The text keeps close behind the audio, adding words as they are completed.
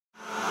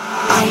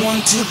I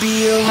want to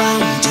be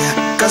around ya,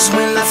 cause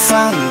when I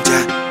found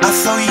ya, I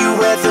thought you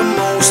were the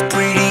most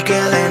pretty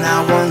girl. And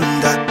I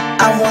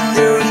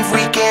wonder if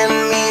we can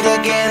meet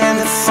again in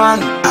the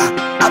fun.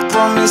 I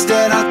promise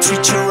that I'll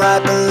treat you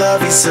right, but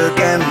love is a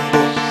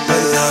gamble.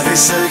 But love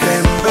is a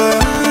gamble.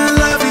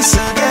 Love is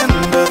a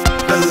gamble.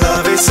 But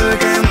love is a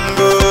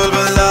gamble.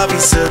 But love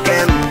is a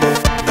gamble.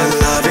 But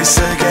love is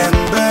a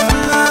gamble.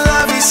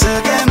 Love is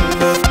a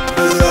gamble.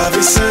 But love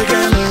is a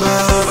gamble.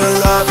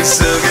 But love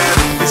is a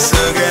gamble. It's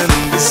a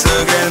gamble. It's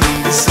a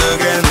gamble. It's a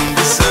gamble.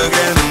 It's a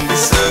gamble.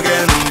 It's a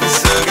gamble.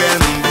 It's a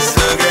gamble. It's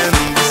a gamble.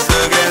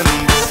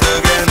 It's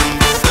a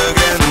gamble. It's a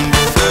gamble.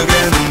 It's a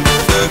gamble.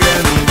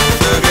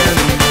 It's a gamble. It's a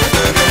gamble.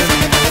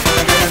 It's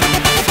a gamble.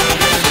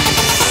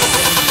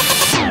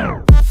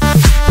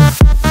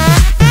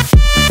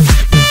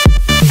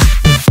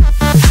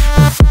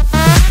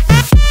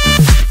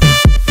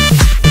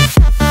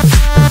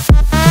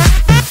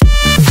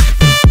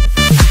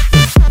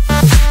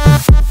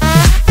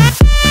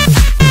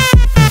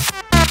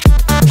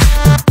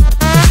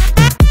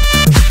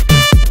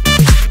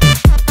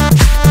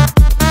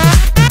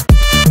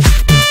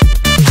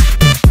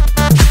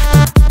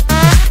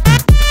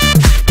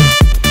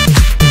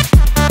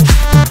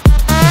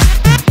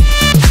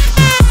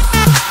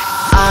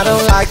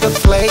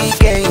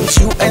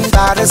 You and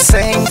I the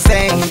same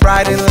thing,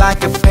 brighten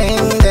like a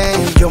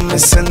painting. You're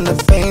missing the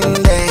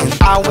painting.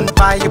 I won't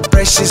buy your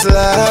precious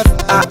love.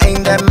 I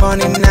ain't that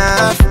money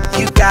enough.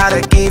 You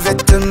gotta give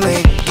it to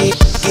me.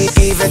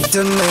 Give it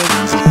to me.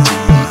 Give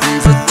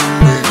it to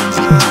me.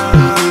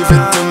 Give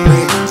it to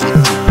me.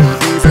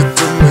 Give it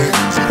to me. Give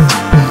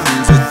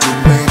it to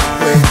me.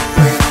 Wait,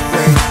 wait, wait,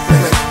 wait,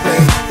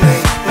 wait, wait, wait,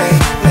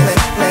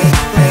 wait, wait,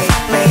 wait,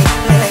 wait,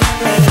 wait.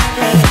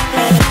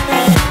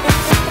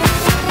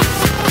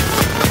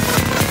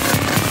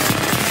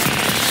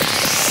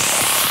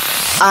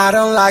 I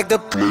don't like the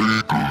play.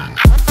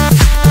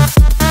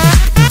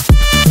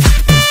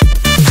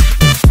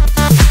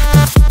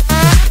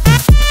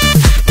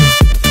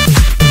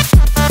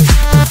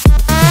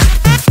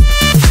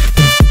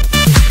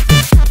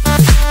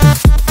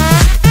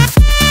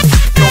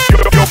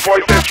 Your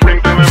voice that's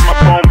ringing in my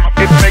phone,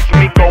 it makes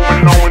me go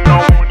and no and no.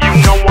 You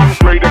know I'm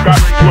great, I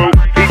got the flow.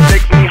 It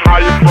takes me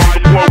higher from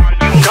the flow.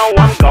 You know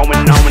I'm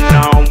going no and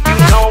no. You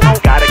know I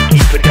gotta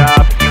keep it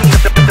up.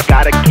 You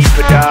gotta keep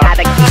it up.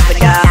 Gotta keep it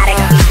up.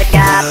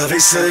 Love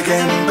is a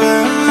gamble,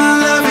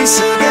 love is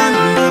a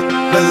gamble,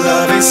 but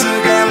love is a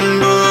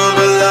gamble,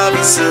 but love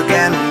is a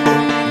gamble,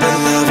 but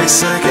love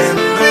is a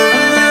gamble,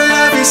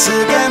 love is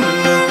a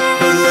gamble,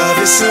 but love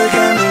is a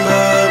gamble,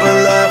 but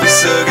love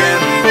is a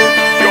gamble.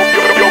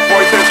 Your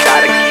voice has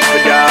gotta keep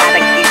it up.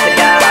 Gotta keep it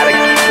up. Gotta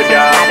keep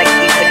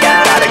it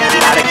up. Gotta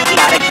keep it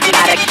up. Gotta keep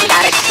it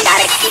up.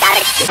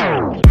 Gotta keep it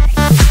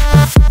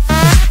up.